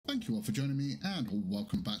Thank you all for joining me and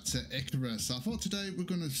welcome back to ICARUS. I thought today we're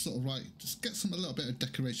going to sort of like just get a little bit of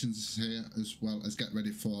decorations here as well as get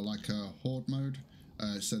ready for like a horde mode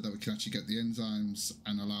so that we can actually get the enzymes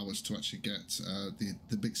and allow us to actually get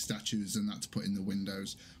the big statues and that to put in the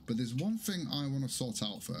windows. But there's one thing I want to sort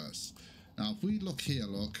out first. Now if we look here,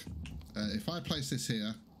 if I place this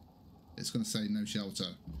here, it's going to say no shelter.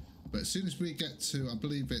 But as soon as we get to, I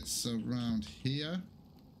believe it's around here,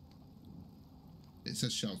 it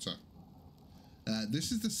says shelter.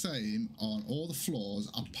 This is the same on all the floors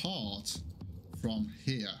apart from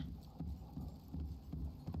here.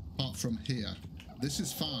 This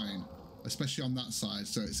is fine, especially on that side.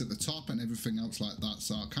 So it's at the top and everything else like that.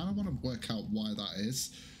 So I kind of want to work out why that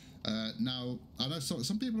is. Now, I know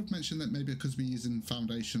some people have mentioned that maybe because we're using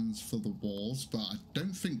foundations for the walls, but I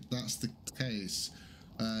don't think that's the case.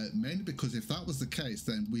 Mainly because if that was the case,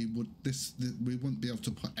 then we wouldn't be able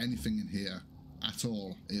to put anything in here at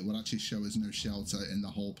all. It would actually show us no shelter in the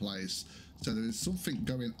whole place. So there is something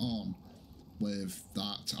going on with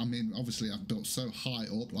that. I mean, obviously I've built so high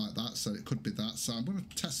up like that, so it could be that. So I'm going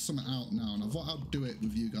to test something out now, and I thought I'd do it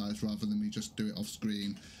with you guys rather than me just do it off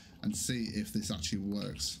screen and see if this actually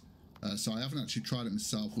works. So I haven't actually tried it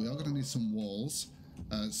myself. We are going to need some walls.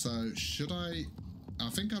 So should I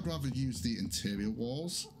think I'd rather use the interior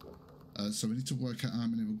walls. So we need to work out how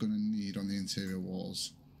many we're going to need on the interior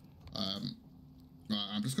walls. Right,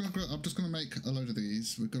 I'm just gonna make a load of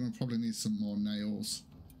these. We're gonna probably need some more nails.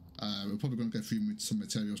 We're probably gonna go through some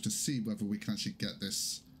materials to see whether we can actually get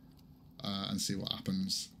this and see what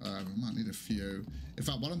happens. We might need a few. In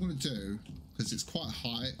fact, what I'm gonna do, because it's quite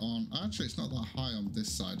high on, actually it's not that high on this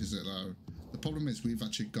side, is it though? The problem is we've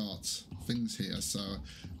actually got things here, so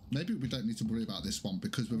maybe we don't need to worry about this one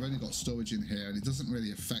because we've only got storage in here and it doesn't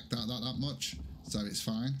really affect that much, so it's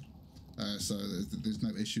fine. So there's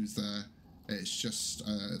no issues there. It's just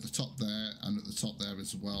at the top there and at the top there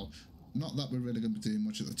as well. Not that we're really going to be doing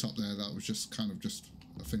much at the top there. That was just kind of just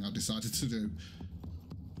a thing I decided to do.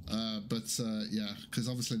 Yeah, because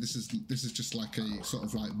obviously this is just like a sort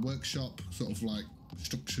of like workshop, sort of like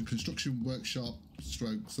construction workshop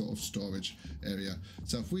stroke sort of storage area.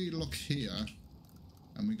 So if we look here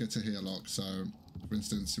and we go to here, so for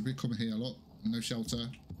instance, if we come here, no shelter,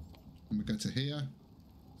 and we go to here,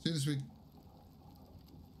 as soon as we,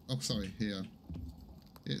 oh, sorry, here.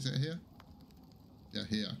 Is it here? Yeah,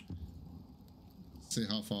 here. See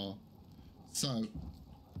how far. So,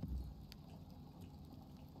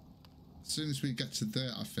 as soon as we get to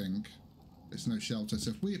there, I think, it's no shelter.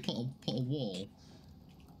 So if we put a wall,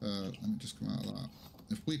 let me just come out of that.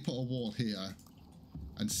 If we put a wall here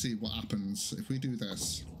and see what happens, if we do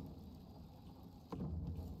this.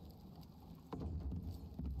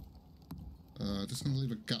 Just going to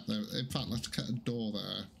leave a gap there. In fact, let's get a door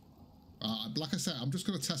there. Like I said, I'm just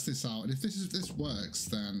going to test this out, and if this works,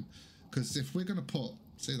 then, because if we're going to put,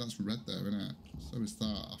 see, that's red there, isn't it? So is that.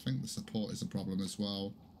 I think the support is a problem as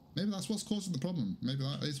well. Maybe that's what's causing the problem. Maybe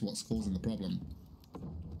that is what's causing the problem.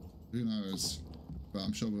 Who knows? But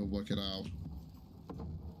I'm sure we'll work it out.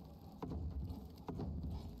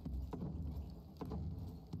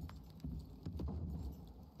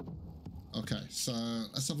 Okay, so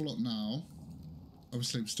let's have a look now.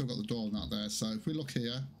 Obviously, we've still got the door not there. So if we look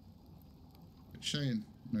here, it's saying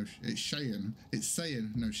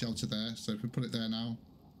no shelter there. So if we put it there now,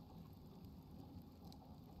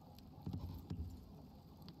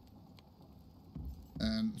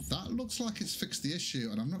 that looks like it's fixed the issue,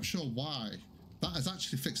 and I'm not sure why. That has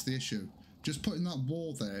actually fixed the issue. Just putting that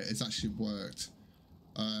wall there, it's actually worked.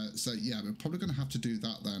 So yeah, we're probably going to have to do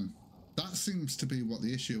that then. That seems to be what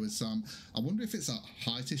the issue is. I wonder if it's a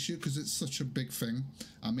height issue because it's such a big thing.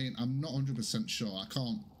 I mean, I'm not 100% sure. I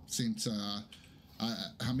can't seem to.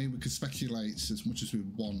 I mean, we could speculate as much as we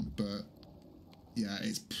want, but yeah,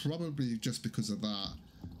 it's probably just because of that.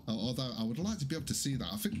 Although I would like to be able to see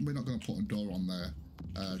that. I think we're not going to put a door on there,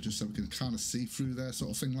 just so we can kind of see through there,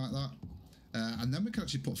 sort of thing like that. And then we can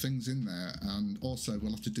actually put things in there, and also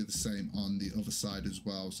we'll have to do the same on the other side as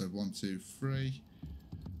well. So 1, 2, 3.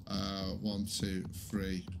 1, 2,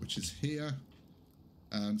 3, which is here.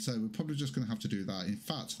 And so we're probably just going to have to do that. In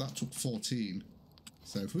fact, that took 14.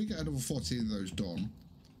 So if we get another 14 of those done,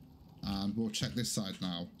 and we'll check this side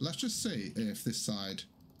now. Let's just see if this side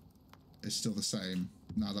is still the same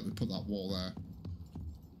now that we put that wall there.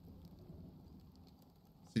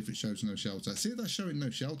 See if it shows no shelter. See if that's showing no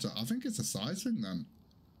shelter. I think it's a size thing then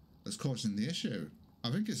that's causing the issue.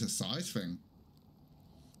 I think it's a size thing.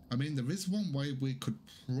 I mean, there is one way we could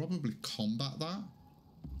probably combat that.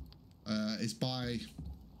 Is by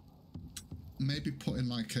maybe put in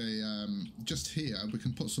like a just here we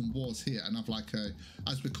can put some walls here and have like a,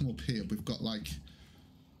 as we come up here we've got like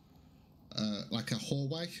a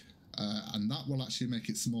hallway, and that will actually make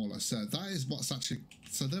it smaller. So that is what's actually,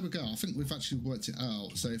 so there we go. I think we've actually worked it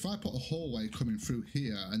out. So if I put a hallway coming through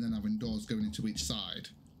here and then having doors going into each side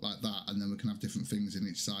like that, and then we can have different things in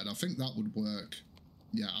each side, I think that would work.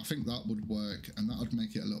 Yeah, I think that would work, and that would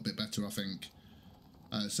make it a little bit better, I think.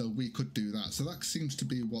 So we could do that. So that seems to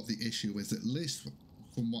be what the issue is, at least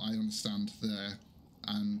from what I understand there,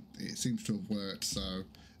 and it seems to have worked. So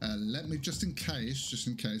let me, just in case,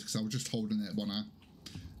 because I was just holding it, wanna,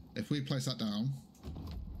 if we place that down,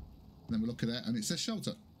 then we look at it, and it says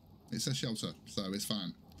shelter. It says shelter, so it's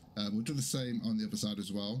fine. We'll do the same on the other side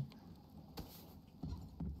as well.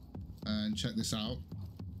 And check this out.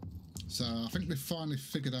 So I think we finally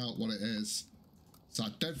figured out what it is. So I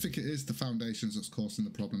don't think it is the foundations that's causing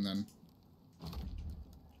the problem then.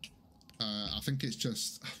 I think it's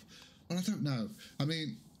just, well, I don't know. I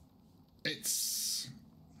mean, it's,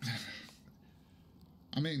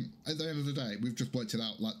 I mean, at the end of the day, we've just worked it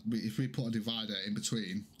out. Like, if we put a divider in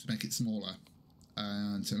between to make it smaller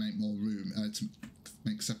and to make more room, to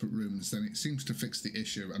make separate rooms, then it seems to fix the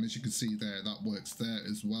issue. And as you can see there, that works there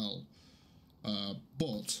as well.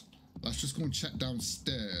 But let's just go and check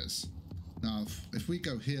downstairs. Now, if we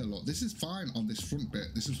go here, look, this is fine on this front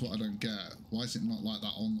bit. This is what I don't get. Why is it not like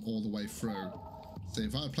that on all the way through? See,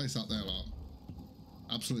 if I place that there, look,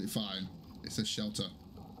 absolutely fine. It says shelter.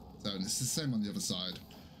 So it's the same on the other side.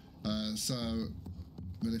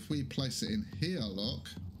 But if we place it in here, look,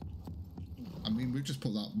 I mean, we've just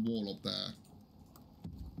put that wall up there.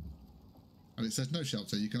 And it says no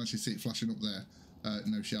shelter. You can actually see it flashing up there.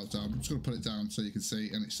 No shelter. I'm just going to put it down so you can see,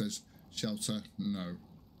 and it says shelter, no.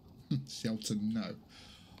 Shelter, no.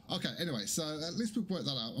 Okay, anyway, so at least we've worked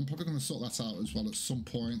that out. I'm probably going to sort that out as well at some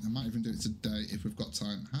point. I might even do it today if we've got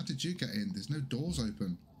time. How did you get in? There's no doors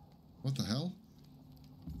open. What the hell?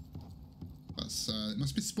 That's it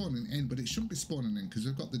must be spawning in, but it shouldn't be spawning in because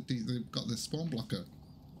they've got the spawn blocker.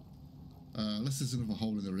 Unless there's another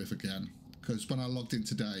hole in the roof again. Because when I logged in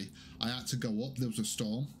today, I had to go up. There was a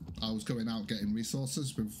storm. I was going out getting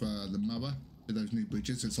resources with the mower, with those new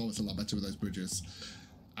bridges. It's always a lot better with those bridges.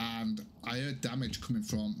 And I heard damage coming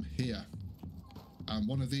from here. And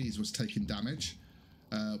one of these was taking damage.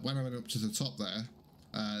 When I went up to the top there,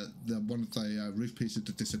 one of the roof pieces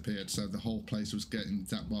had disappeared. So the whole place was getting,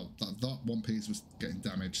 that one piece was getting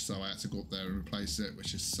damaged. So I had to go up there and replace it,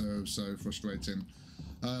 which is so frustrating.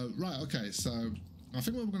 Right, okay, so I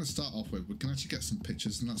think what we're going to start off with, we can actually get some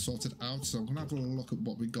pictures and that sorted out. So I'm going to have a look at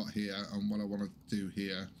what we got here and what I want to do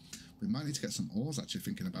here. We might need to get some ores, actually,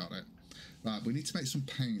 thinking about it. Right, we need to make some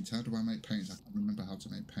paint. How do I make paint? I can't remember how to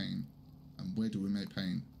make paint. And where do we make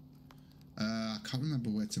paint? I can't remember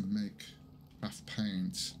where to make craft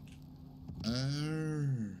paint. I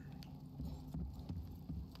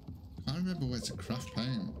can't remember where to craft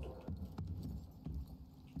paint.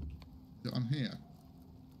 Is it on here?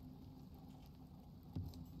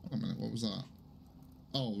 Hold on a minute, what was that?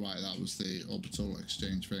 Oh, right, that was the orbital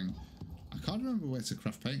exchange thing. I can't remember where to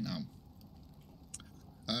craft paint now.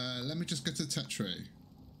 Let me just get to the tech tree.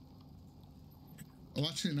 Oh,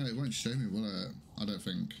 actually, no, it won't show me, will it? I don't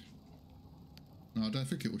think. No, I don't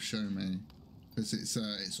think it will show me. Because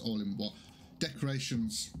it's all in what?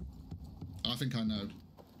 Decorations. I think I know.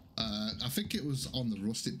 I think it was on the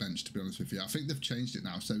rustic bench, to be honest with you. I think they've changed it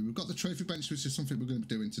now. So we've got the trophy bench, which is something we're going to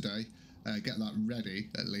be doing today. Get that ready,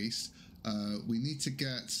 at least. We need to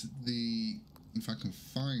get the... If I can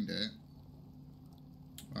find it.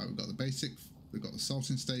 Right, we've got the basic... We've got the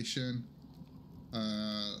salting station.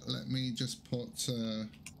 Let me just put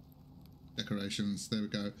decorations. There we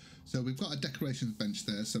go. So we've got a decorations bench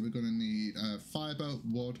there. So we're going to need fibre,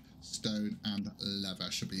 wood, stone, and leather.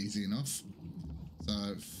 Should be easy enough.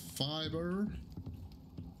 So fibre.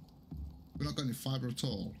 We're not got any fibre at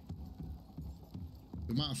all.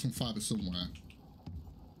 We might have some fibre somewhere.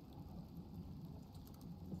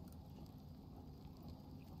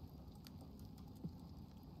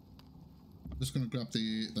 Just going to grab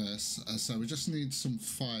this. So we just need some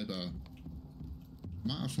fibre.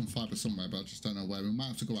 Might have some fibre somewhere, but I just don't know where. We might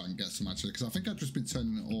have to go out and get some actually, because I think I've just been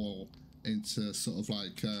turning it all into sort of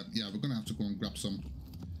like, yeah, we're going to have to go and grab some.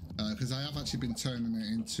 Because I have actually been turning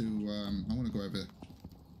it into, I want to go over.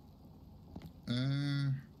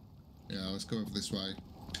 Yeah, let's go over this way.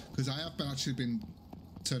 Because I have actually been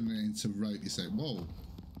turning it into rope, you say. Whoa.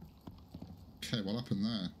 Okay, what happened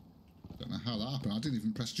there? Don't know how that happened. I didn't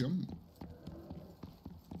even press jump.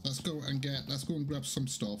 Let's go and grab some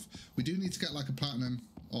stuff. We do need to get like a platinum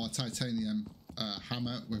or a titanium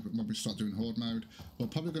hammer when we start doing horde mode. We're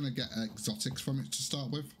probably going to get exotics from it to start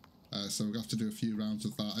with, so we'll have to do a few rounds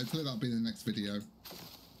of that. Hopefully that'll be in the next video if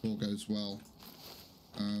all goes well.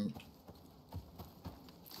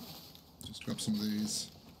 Just grab some of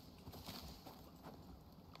these.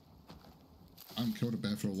 I haven't killed a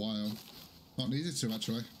bear for a while. Not needed to,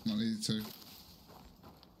 actually. Not needed to.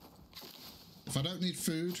 If I don't need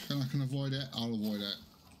food and I can avoid it, I'll avoid it.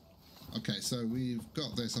 Okay, so we've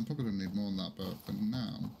got this. I'm probably going to need more than that, but for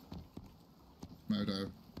now... Komodo.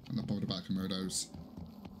 I'm not bothered about Komodos.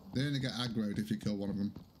 They only get aggroed if you kill one of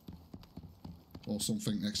them. Or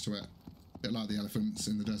something next to it. A bit like the elephants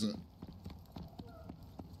in the desert.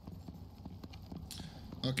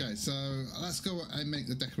 Okay, so let's go and make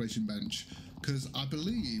the decoration bench. Because I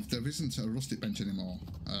believe there isn't a rustic bench anymore.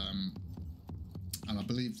 And I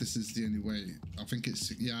believe this is the only way. I think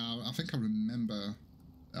it's... Yeah, I think I remember...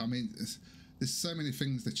 I mean, there's so many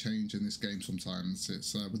things that change in this game sometimes.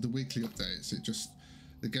 It's with the weekly updates,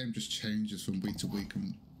 the game just changes from week to week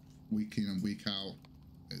and week in and week out.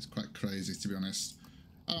 It's quite crazy, to be honest.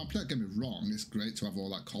 Don't get me wrong, it's great to have all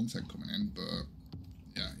that content coming in, but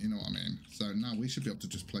yeah, you know what I mean. So now we should be able to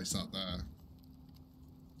just place that there.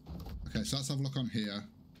 Okay, so let's have a look on here.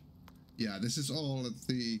 Yeah, this is all of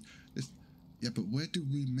the... yeah, but where do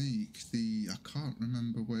we make the... I can't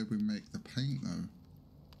remember where we make the paint, though.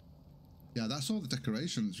 Yeah, that's all the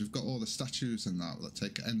decorations. We've got all the statues and that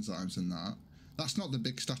take enzymes and that. That's not the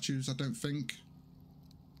big statues, I don't think.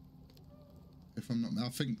 If I'm not... I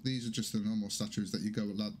think these are just the normal statues that you go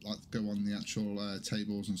go on the actual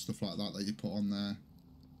tables and stuff like that you put on there.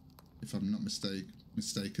 If I'm not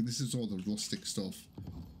mistaken. This is all the rustic stuff.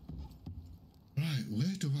 Right,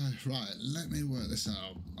 where do I... Right, let me work this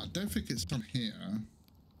out. I don't think it's on here,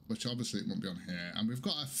 which obviously it won't be on here. And we've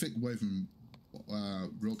got a thick woven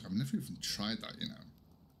rug. I've never even tried that, you know.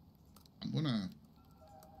 I'm gonna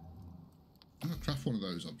craft one of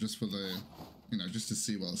those up just for the, you know, just to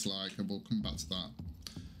see what it's like, and we'll come back to that.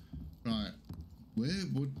 Right, where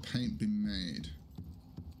would paint be made?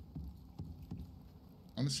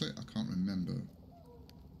 Honestly, I can't remember.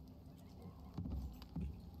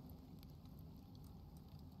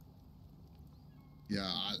 Yeah,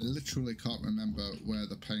 I literally can't remember where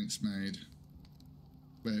the paint's made,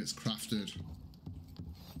 where it's crafted.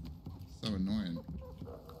 So annoying.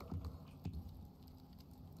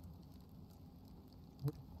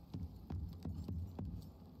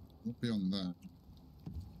 What'll be on there?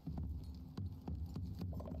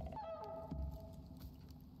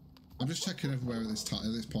 I'm just checking everywhere at this time,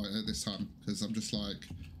 because I'm just like,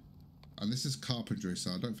 and this is carpentry,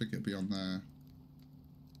 so I don't think it'll be on there.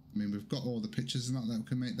 I mean, we've got all the pictures and that we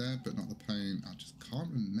can make there, but not the paint. I just can't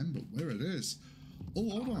remember where it is. Oh,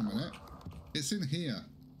 hold on a minute. It's in here.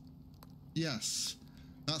 Yes,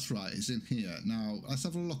 that's right. It's in here. Now, let's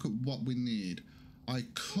have a look at what we need. I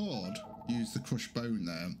could use the crushed bone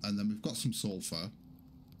there, and then we've got some sulfur.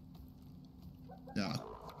 Yeah,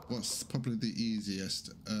 what's probably the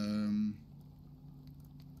easiest?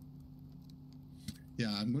 Yeah,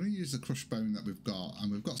 I'm going to use the crushed bone that we've got,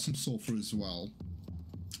 and we've got some sulfur as well.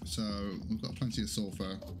 So we've got plenty of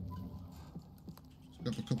sulfur. Just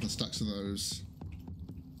grab a couple of stacks of those.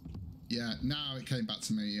 Yeah, now it came back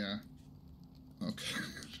to me, yeah. Okay.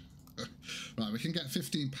 Right, we can get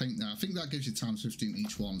 15 paint now. I think that gives you times 15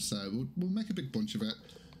 each one, so we'll make a big bunch of it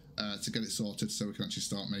to get it sorted, so we can actually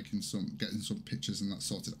start making getting some pictures and that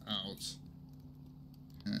sorted out.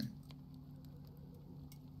 Okay.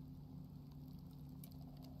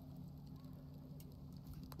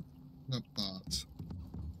 Grab that.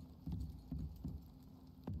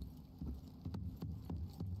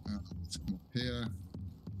 Let's come up here.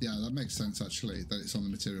 Yeah, that makes sense actually, that it's on the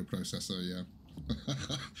material processor, yeah.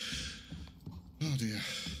 Oh dear.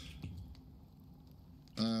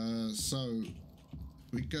 So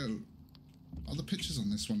we go. Are the pictures on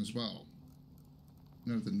this one as well?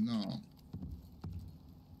 No, they're not.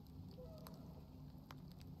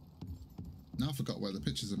 Now I forgot where the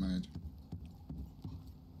pictures are made.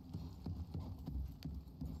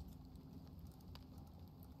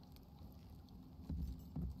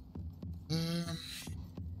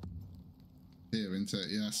 Here, isn't it?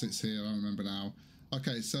 Yes, it's here. I remember now.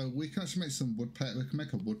 Okay, so we can actually make some wood paint. We can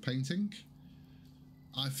make a wood painting.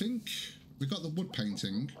 I think we've got the wood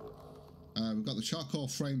painting. We've got the charcoal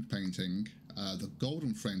framed painting. The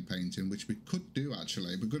golden frame painting, which we could do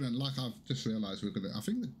actually. We're gonna, like I've just realised, we're gonna. I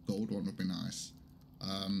think the gold one would be nice.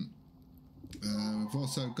 We've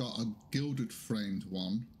also got a gilded framed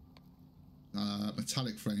one,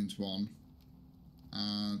 metallic framed one,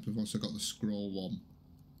 and we've also got the scroll one.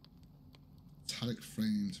 Metallic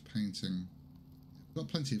framed painting. Got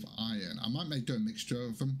plenty of iron. I might do a mixture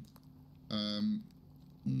of them.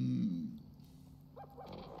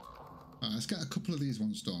 Right, let's get a couple of these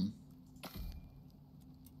ones done.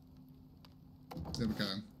 There we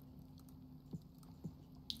go.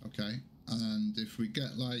 Okay, and if we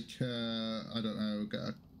get like I don't know, get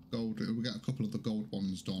a gold. We get a couple of the gold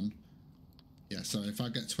ones done. Yeah. So if I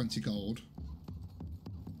get 20 gold.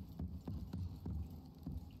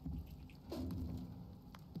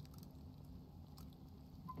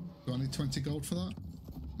 Do I need 20 gold for that?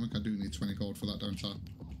 I think I do need 20 gold for that, don't I?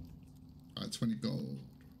 Alright, 20 gold.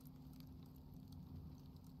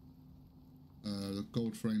 The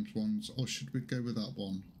gold framed ones. Or should we go with that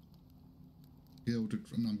one? Gilded.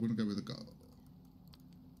 No, I'm going to go with the gold.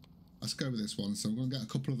 Let's go with this one. So I'm going to get a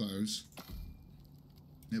couple of those.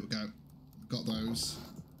 Here we go. Got those.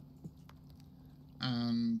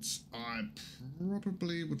 And I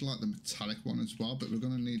probably would like the metallic one as well, but we're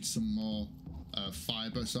going to need some more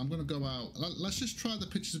fiber. So I'm going to go out. Let's just try the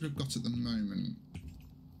pictures we've got at the moment.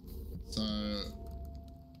 So,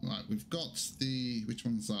 right, we've got the, which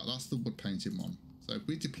one's that? That's the wood painting one. So if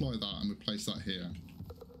we deploy that and we place that here.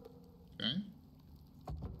 Okay.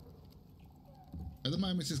 At the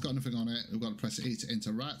moment it's got nothing on it. We've got to press E to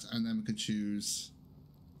interact, and then we can choose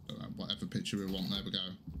whatever picture we want. There we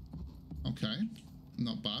go. Okay.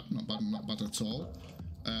 Not bad, not bad, not bad at all.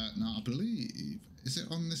 Now I believe, is it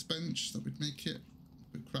on this bench that we'd make it?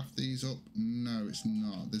 We craft these up? No, it's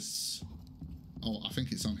not. This, oh, I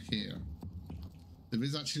think it's on here. There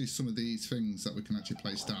is actually some of these things that we can actually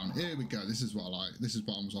place down. Here we go. This is what I like. This is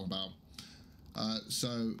what I was on about.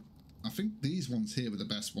 So I think these ones here were the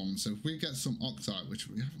best ones. So if we get some octite, which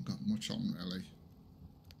we haven't got much on really,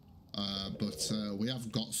 but we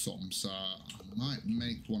have got some, so I might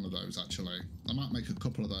make one of those actually. I might make a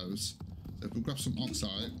couple of those. So if we grab some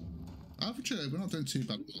oxide, actually we're not doing too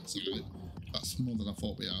bad with oxide. That's more than I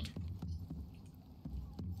thought we had.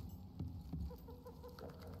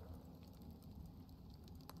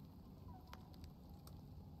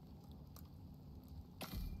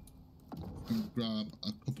 I'm gonna grab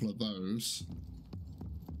a couple of those.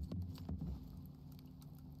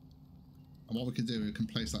 And what we can do, we can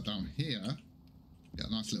place that down here, get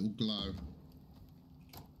a nice little glow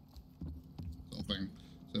sort of thing.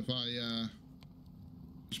 So if I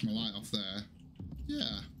push my light off there,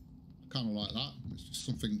 yeah, kind of like that. It's just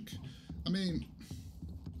something, I mean,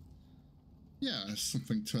 yeah, it's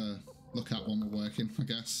something to look at when we're working, I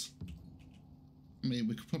guess. I mean,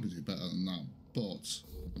 we could probably do better than that, but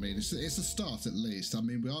I mean, it's a start at least. I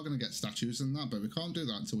mean, we are going to get statues and that, but we can't do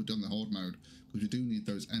that until we've done the horde mode, because we do need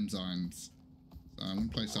those enzymes. So I'm going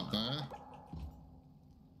to place that there.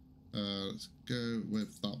 Let's go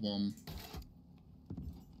with that one.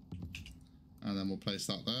 And then we'll place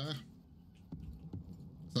that there.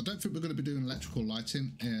 So I don't think we're going to be doing electric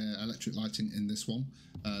lighting in this one.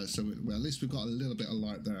 So at least we've got a little bit of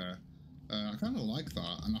light there. I kind of like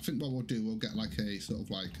that, and I think what we'll do, we'll get like a sort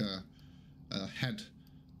of like a head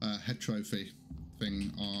trophy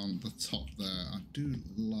thing on the top there. I do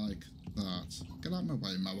like that. Get out of my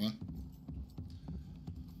way, mower.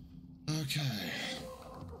 Okay.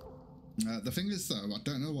 The thing is though, I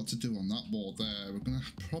don't know what to do on that wall there. We're gonna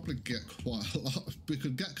probably get quite a lot. We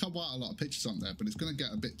could get quite a lot of pictures on there, but it's gonna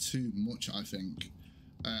get a bit too much, I think.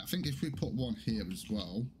 I think if we put one here as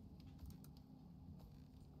well.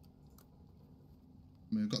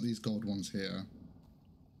 I mean, we've got these gold ones here.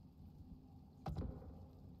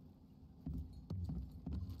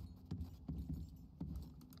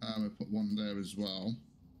 And we put one there as well.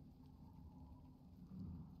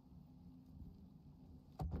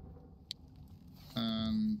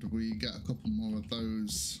 And we get a couple more of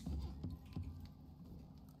those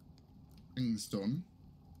things done.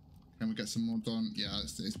 Can we get some more done? Yeah,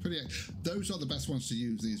 it's pretty. Those are the best ones to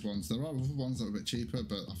use, these ones. There are other ones that are a bit cheaper,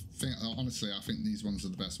 but I think, honestly, I think these ones are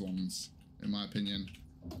the best ones, in my opinion.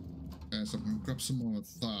 So I'm going to grab some more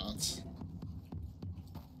of that.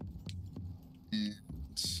 And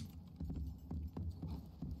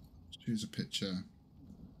choose a picture.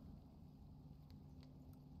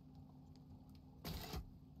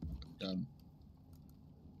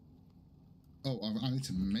 Oh, I need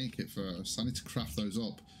to make it first. I need to craft those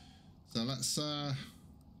up. So let's a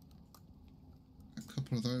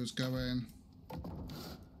couple of those go in.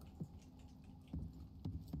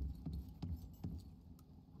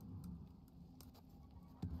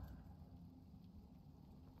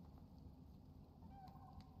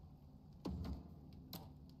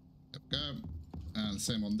 There we go. And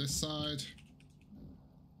same on this side.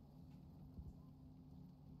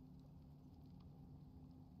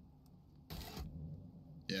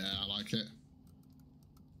 Yeah, I like it.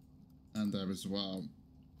 And there as well.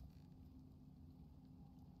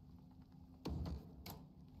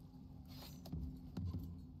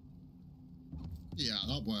 Yeah,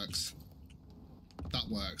 that works. That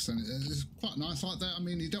works, and it's quite nice like that. I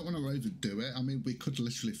mean, you don't want to overdo it. I mean, we could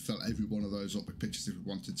literally fill every one of those up with pictures if we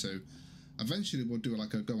wanted to. Eventually, we'll do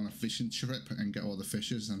like go on a fishing trip and get all the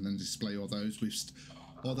fishes and then display all those.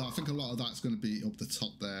 Although I think a lot of that's going to be up the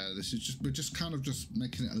top there. This is we're just kind of just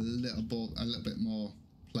making it a little bit more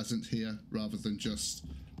pleasant here, rather than just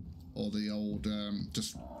all the old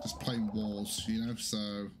just plain walls, you know.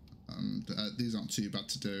 So these aren't too bad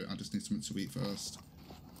to do. I just need something to eat first.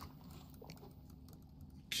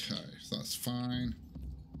 Okay, so that's fine.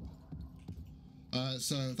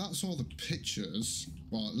 So that's all the pictures.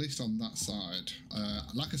 Well, at least on that side.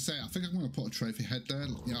 Like I say, I think I'm going to put a trophy head there.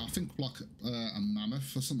 Yeah, I think like a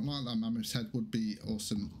mammoth or something like that. A mammoth's head would be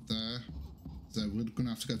awesome there. So we're going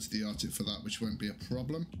to have to go to the Arctic for that, which won't be a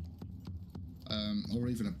problem. Or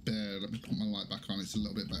even a bear. Let me put my light back on. It's a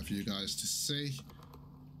little bit better for you guys to see.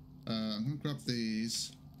 I'm going to grab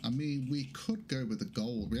these. I mean, we could go with the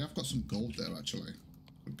gold. We have got some gold there, actually.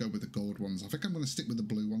 We'll go with the gold ones. I think I'm going to stick with the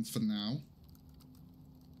blue ones for now.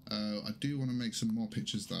 I do want to make some more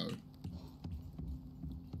pictures, though.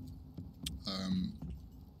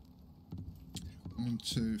 1,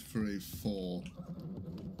 2, 3, 4.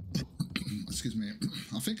 Excuse me.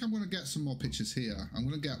 I think I'm going to get some more pictures here. I'm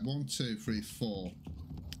going to get 1, 2, 3, 4.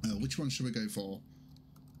 Which one should we go for?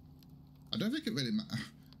 I don't think it really matters.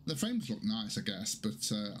 The frames look nice, I guess,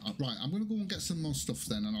 but right, I'm going to go and get some more stuff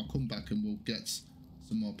then, and I'll come back and we'll get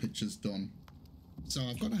some more pictures done. So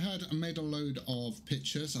I've gone ahead and made a load of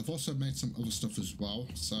pictures. I've also made some other stuff as well.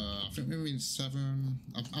 So I think maybe 7.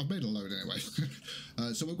 I've made a load anyway.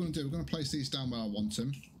 So what we're going to do, we're going to place these down where I want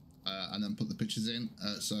them, and then put the pictures in.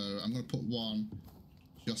 So I'm going to put one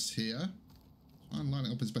just here. Try and line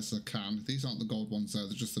it up as best as I can. These aren't the gold ones though,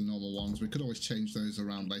 they're just the normal ones. We could always change those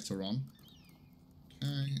around later on.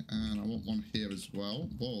 Okay, and I want one here as well.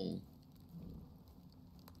 Whoa.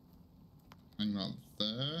 Hang that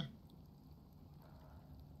there.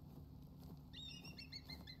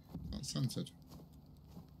 Not centered.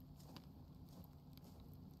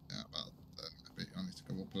 Yeah, about there. Maybe I need to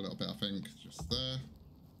go up a little bit, I think. Just there.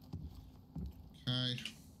 Okay.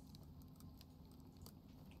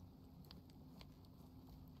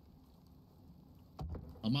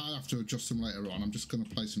 I might have to adjust them later on. I'm just going to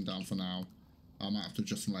place them down for now. I might have to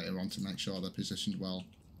adjust them later on to make sure they're positioned well.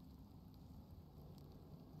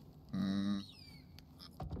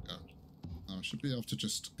 I should be able to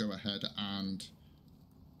just go ahead and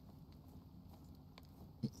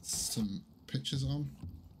put some pictures on.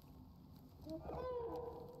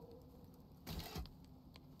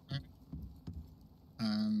 Okay.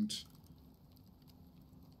 And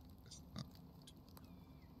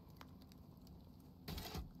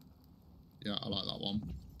yeah, I like that one.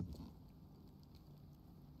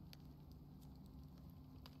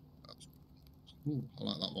 Ooh, I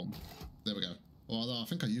like that one. There we go. Although I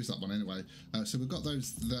think I used that one anyway. So we've got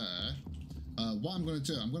those there. What I'm going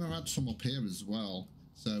to do, I'm going to add some up here as well.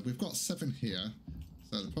 So we've got 7 here.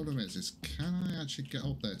 So the problem is can I actually get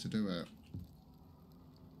up there to do it?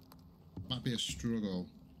 Might be a struggle.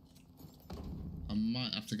 I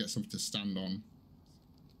might have to get something to stand on.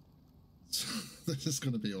 So this is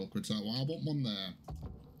going to be awkward. So I want one there.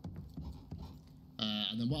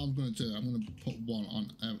 And then what I'm going to do, I'm going to put one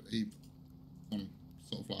on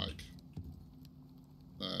sort of like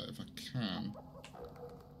there, if I can.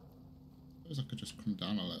 Suppose I could just come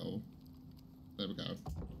down a little. There we go.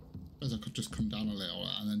 Suppose I could just come down a little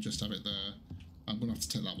and then just have it there. I'm going to have to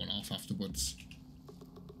take that one off afterwards.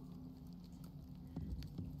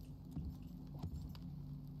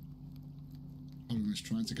 I'm just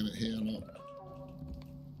trying to get it here. Look.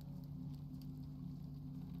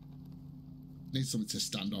 Need something to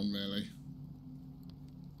stand on, really.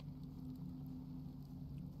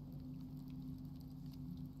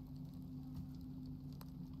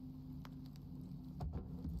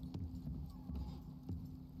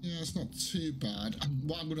 Yeah, it's not too bad.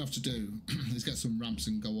 What I'm going to have to do is get some ramps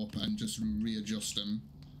and go up and just readjust them,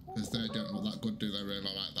 because they don't look that good, do they, really,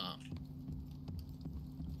 like that?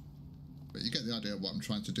 But you get the idea of what I'm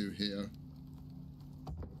trying to do here.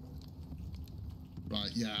 Right,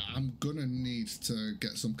 yeah, I'm going to need to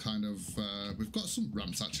get some kind of... we've got some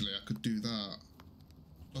ramps, actually. I could do that.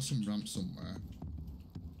 Got some ramps somewhere.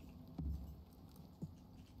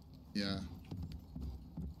 Yeah.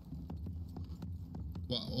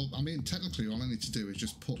 Well, I mean, technically, all I need to do is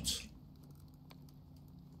just put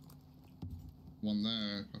one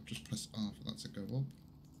there. I'll just press R for that to go up.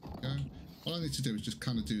 There we go. all I need to do is just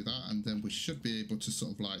kind of do that, and then we should be able to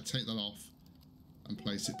sort of like take that off and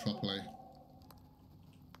place it properly.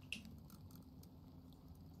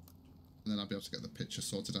 And then I'll be able to get the picture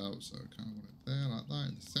sorted out. So kind of want it there like that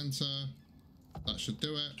in the center. That should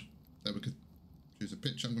do it. Then we could choose a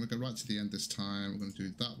picture. I'm going to go right to the end this time. We're going to do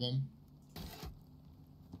that one.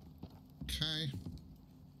 Okay.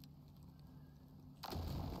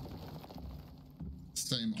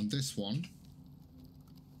 Same on this one.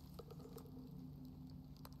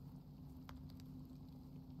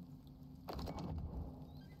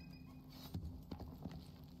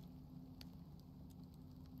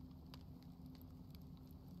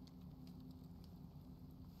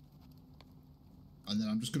 And then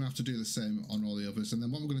I'm just going to have to do the same on all the others. And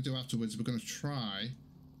then what we're going to do afterwards, we're going to try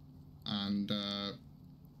and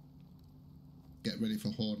get ready for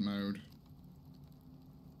horde mode.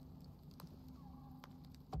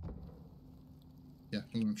 Yeah,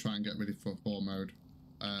 we're going to try and get ready for horde mode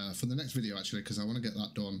for the next video, actually, because I want to get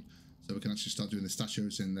that done so we can actually start doing the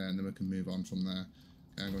statues in there, and then we can move on from there.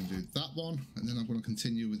 Okay, I'm going to do that one, and then I'm going to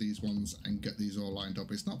continue with these ones and get these all lined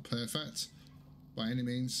up. It's not perfect by any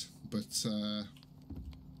means, but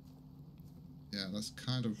yeah, that's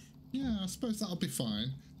kind of, yeah, I suppose that'll be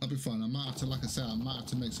fine. That'll be fine. I might have to, like I said, I might have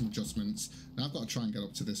to make some adjustments. Now I've got to try and get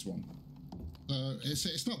up to this one.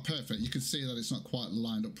 It's not perfect. You can see that it's not quite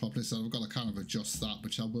lined up properly, so I've got to kind of adjust that,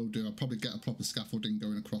 which I will do. I'll probably get a proper scaffolding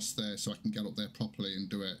going across there so I can get up there properly and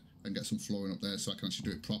do it, and get some flooring up there so I can actually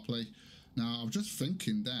do it properly. Now, I was just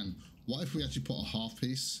thinking then, what if we actually put a half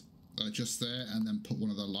piece just there and then put one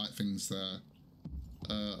of the light things there?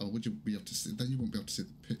 Or would you be able to see? Then you won't be able to see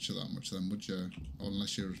the picture that much then, would you? Or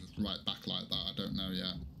unless you're right back like that. I don't know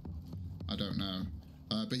yet. I don't know.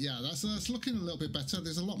 But yeah, that's looking a little bit better.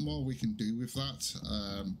 There's a lot more we can do with that.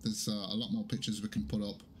 There's a lot more pictures we can put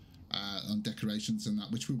up on decorations and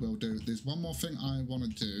that, which we will do. There's one more thing I want to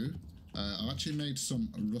do. I've actually made some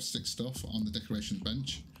rustic stuff on the decoration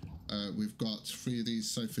bench. We've got 3 of these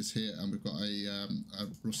sofas here, and we've got a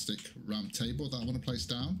rustic round table that I want to place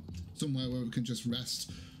down somewhere where we can just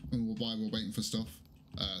rest while we're waiting for stuff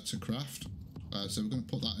to craft. So we're going to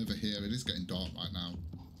put that over here. It is getting dark right now,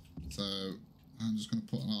 so I'm just going to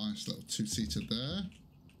put a nice little 2-seater there.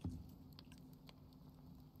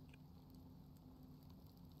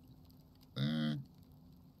 There.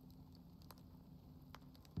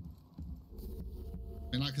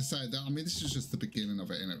 And like I said, I mean, this is just the beginning of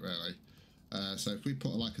it, isn't it, really? So if we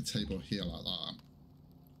put like a table here like that.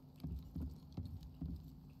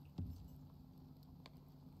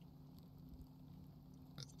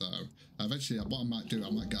 So eventually what I might do, I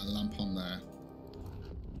might get a lamp on there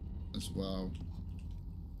as well.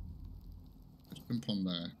 Just jump on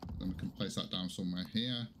there, then we can place that down somewhere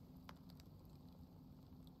here.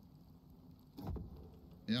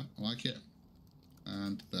 Yeah, I like it.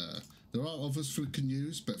 And there are others we can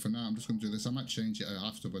use, but for now I'm just going to do this. I might change it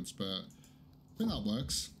afterwards, but I think that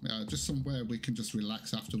works. Yeah, just somewhere we can just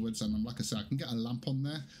relax afterwards. And like I said, I can get a lamp on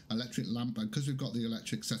there, electric lamp, and because we've got the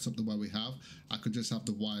electric set up the way we have, I could just have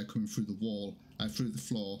the wire coming through the wall, through the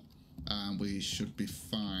floor, and we should be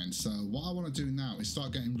fine. So what I want to do now is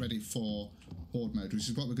start getting ready for horde mode, which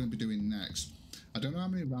is what we're going to be doing next. I don't know how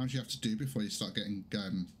many rounds you have to do before you start getting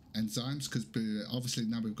enzymes, because obviously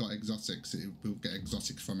now we've got exotics, we'll get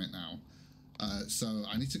exotics from it now. So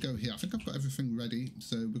I need to go here. I think I've got everything ready.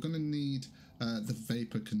 So we're going to need the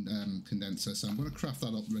vapor condenser. So I'm going to craft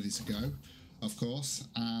that up ready to go, of course,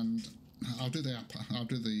 and I'll do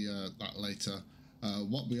that later.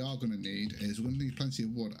 What we are going to need is we're going to need plenty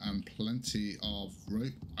of wood and plenty of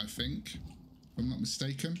rope, I think, if I'm not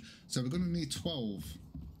mistaken. So we're going to need 12.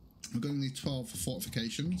 We're going to need 12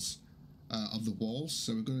 fortifications of the walls.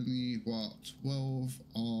 So we're going to need, what, 12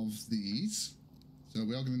 of these. So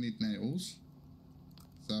we are going to need nails.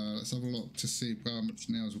 So let's have a look to see how much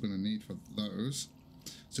nails we're going to need for those.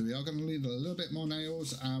 So we are going to need a little bit more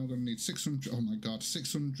nails, and we're going to need 600, oh my god,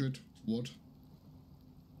 600 wood.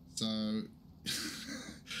 So,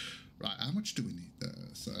 right, how much do we need there?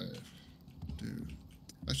 So,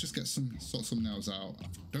 let's just get some nails out. I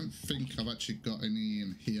don't think I've actually got any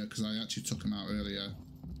in here, because I actually took them out earlier.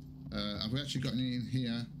 Have we actually got any in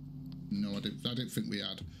here? No, I didn't think we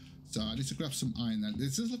had. So I need to grab some iron then.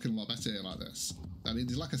 This is looking a lot better here like this. I mean,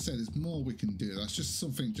 like I said, there's more we can do. That's just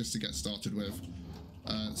something just to get started with.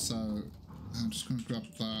 So I'm just going to grab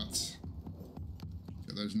that.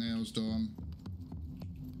 Get those nails done.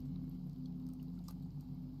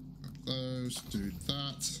 Grab those, do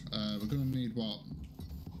that. We're going to need, what?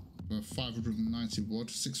 590 wood,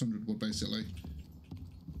 600 wood basically.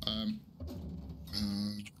 1,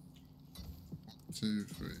 2,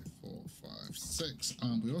 3, 4, 5. 5, 6,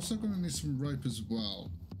 and we're also going to need some rope as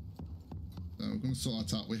well. So we're going to sort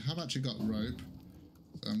that out. We have actually got rope,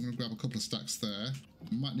 so I'm going to grab a couple of stacks there.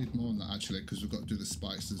 We might need more than that actually, because we've got to do the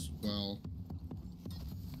spikes as well.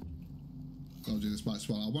 I'll do the spikes as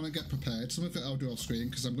well. I want to get prepared. Some of it I'll do off screen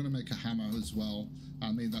because I'm going to make a hammer as well.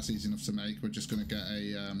 I mean, that's easy enough to make. We're just going to get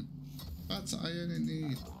a that's I only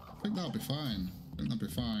need. I think that'll be fine. I think that'll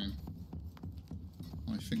be fine.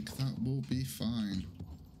 I think that will be fine.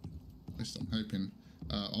 At least I'm hoping.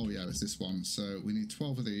 Oh yeah, it's this one. So we need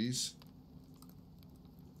 12 of these.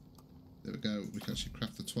 There we go. We can actually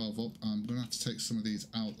craft the 12 up. I'm going to have to take some of these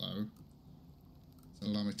out though to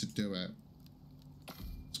allow me to do it.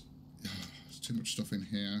 There's too much stuff in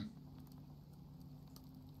here.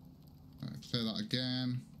 Clear that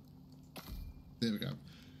again. There we go.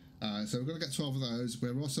 So we're going to get 12 of those.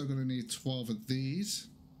 We're also going to need 12 of these.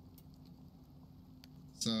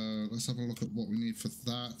 So let's have a look at what we need for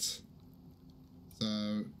that. So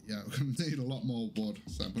yeah, we're going to need a lot more wood.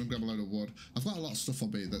 So I'm going to grab a load of wood. I've got a lot of stuff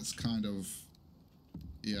on me that's kind of,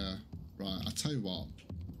 yeah, right. I'll tell you what.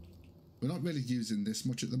 We're not really using this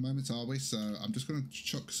much at the moment, are we? So I'm just going to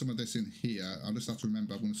chuck some of this in here. I'll just have to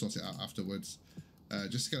remember I'm going to sort it out afterwards.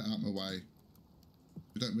 Just to get it out of my way.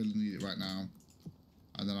 We don't really need it right now.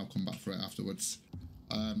 And then I'll come back for it afterwards.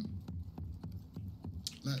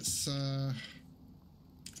 Let's...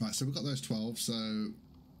 Right, so we've got those 12, so...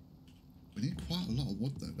 We need quite a lot of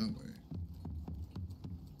wood though, don't we?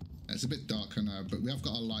 It's a bit darker now, but we have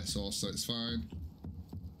got our light source, so it's fine.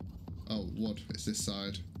 Oh, wood, it's this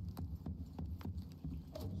side.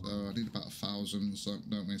 So I need about 1,000, so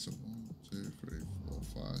don't we? So 1, 2, 3,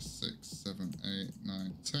 4, 5, 6, 7, 8,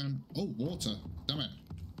 9, 10. Oh, water! Damn it!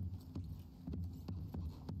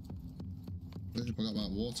 Literally forgot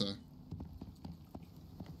about water.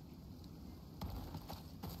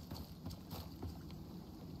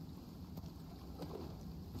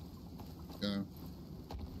 Go.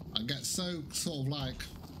 I get so sort of like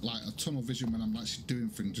a tunnel vision when I'm actually doing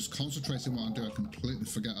things, just concentrating on what I'm doing. I completely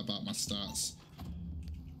forget about my stats.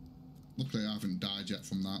 Luckily I haven't died yet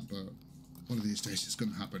from that, but one of these days it's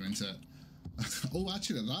going to happen, isn't it? Oh,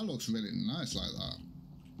 actually that looks really nice like that.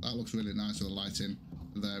 That looks really nice with the lighting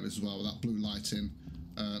there as well, with that blue lighting.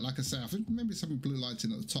 Like I say, I think maybe some blue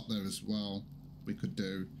lighting at the top there as well we could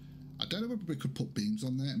do. I don't know whether we could put beams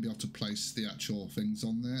on there and be able to place the actual things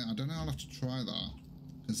on there. I don't know, I'll have to try that,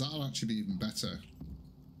 because that'll actually be even better.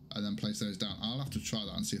 And then place those down. I'll have to try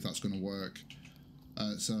that and see if that's going to work.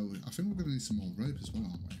 So I think we're going to need some more rope as well,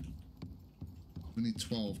 aren't we? We need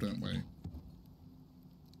 12, don't we?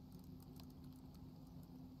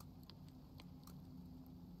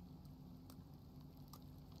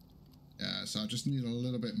 Yeah, so I just need a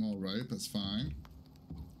little bit more rope, that's fine.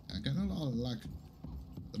 Yeah, I'm getting a lot of lag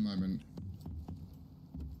at the moment.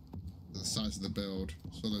 The size of the build,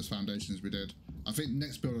 so those foundations we did. I think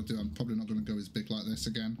next build I'll do, I'm probably not going to go as big like this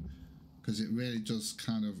again, because it really does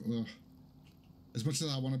kind of, as much as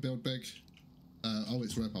I want to build big, oh,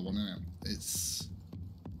 it's rope I want, isn't it? It's,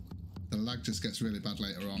 the lag just gets really bad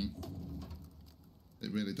later on.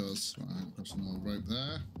 It really does. Right, I've got some more rope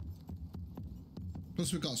there.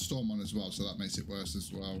 Plus we've got a storm on as well, so that makes it worse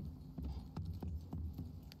as well.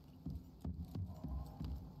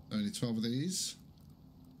 Only 12 of these.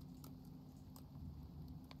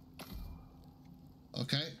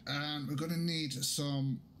 Okay, and we're going to need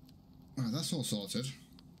some... Right, that's all sorted.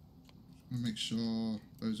 I'm going to make sure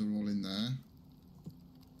those are all in there.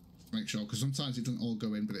 Make sure, because sometimes it doesn't all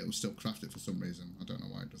go in, but it will still craft it for some reason. I don't know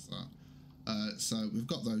why it does that. So we've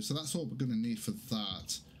got those, so that's all we're going to need for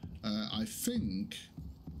that. I think...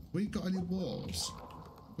 We got any walls?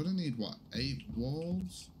 We're going to need, what, 8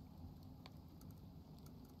 walls?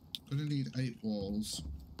 Going to need 8 walls.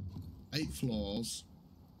 8 floors.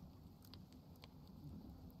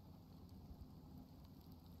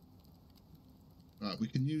 Right, we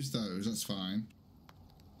can use those, that's fine.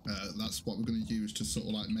 That's what we're going to use to sort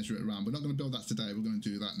of like measure it around. We're not going to build that today, we're going to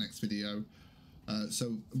do that next video.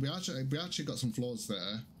 So we actually got some floors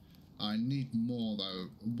there. I need more though.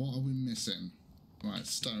 What are we missing? Right,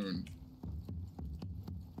 stone.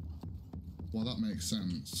 Well, that makes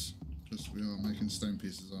sense, because we are making stone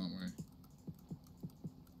pieces, aren't we?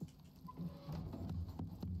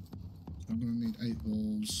 I'm going to need 8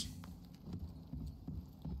 walls.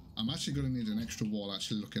 I'm actually going to need an extra wall,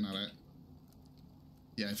 actually, looking at it.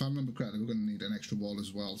 Yeah, if I remember correctly, we're going to need an extra wall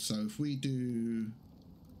as well. So if we do...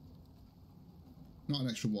 Not an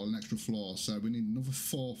extra wall, an extra floor. So we need another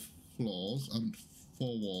 4 floors,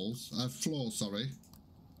 4 walls. Floors, sorry.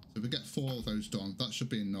 So if we get 4 of those done, that should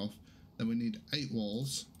be enough. Then we need 8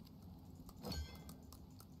 walls. There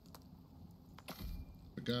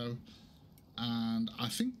we go. And I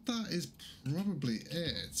think that is probably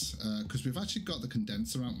it, because we've actually got the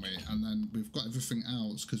condenser, haven't we? And then we've got everything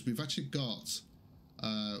else, because we've actually got,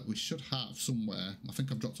 we should have somewhere, I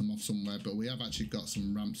think I've dropped them off somewhere, but we have actually got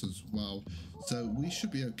some ramps as well. So we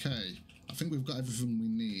should be okay. I think we've got everything we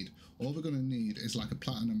need. All we're going to need is like a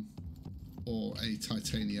platinum or a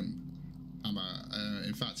titanium hammer.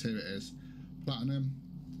 In fact, here it is. Platinum.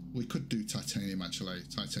 We could do titanium, actually.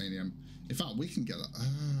 Titanium. In fact, we can get that.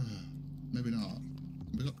 Maybe not.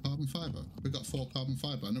 We got carbon fiber. We got 4 carbon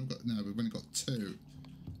fiber. I know we've only got 2.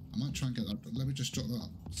 I might try and get that. But let me just drop that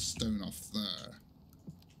stone off there,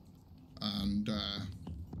 and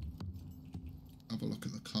have a look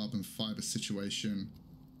at the carbon fiber situation.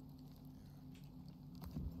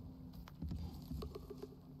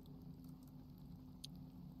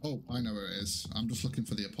 Oh, I know where it is. I'm just looking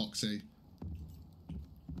for the epoxy.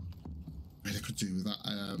 Really could do with that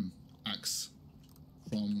axe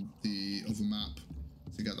from the other map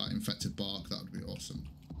to get that infected bark. That would be awesome.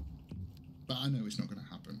 But I know it's not going to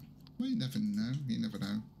happen. Well, you never know. You never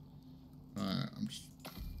know. I'm just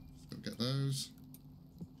going to get those.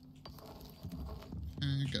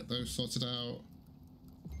 Okay, get those sorted out.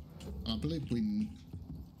 I believe we...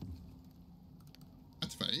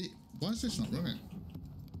 Activate. Why is this not running?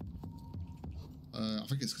 I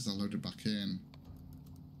think it's because I loaded back in.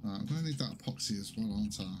 I'm going to need that epoxy as well,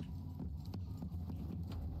 aren't I?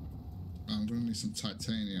 I'm going to need some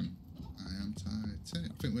titanium. I am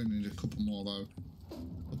titanium. I think we need a couple more though.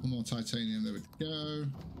 A couple more titanium. There we go.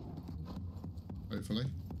 Hopefully.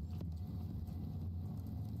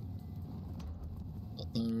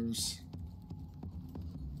 Got those.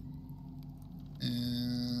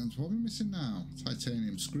 And what are we missing now?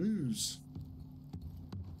 Titanium screws.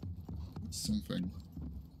 Something.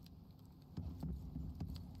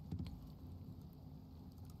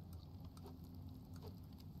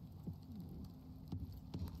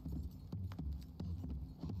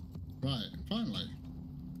 Right, finally.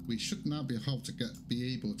 We should now be able to get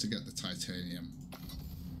the titanium.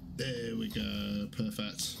 There we go,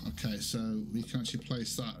 perfect. Okay, so we can actually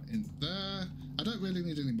place that in there. I don't really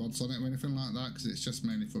need any mods on it or anything like that because it's just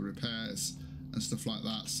mainly for repairs and stuff like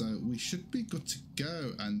that, so we should be good to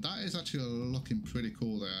go. And that is actually looking pretty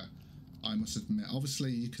cool there, I must admit. Obviously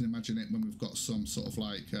you can imagine it when we've got some sort of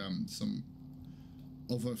like some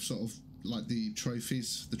other sort of like the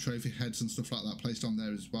trophies, the trophy heads and stuff like that placed on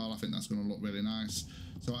there as well. I think that's going to look really nice.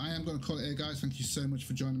 So I am going to call it here, guys. Thank you so much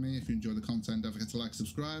for joining me. If you enjoy the content, don't forget to like,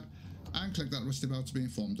 subscribe, and click that rusty bell to be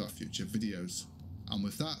informed of future videos. And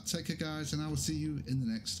with that, take care, guys, and I will see you in the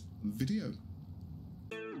next video.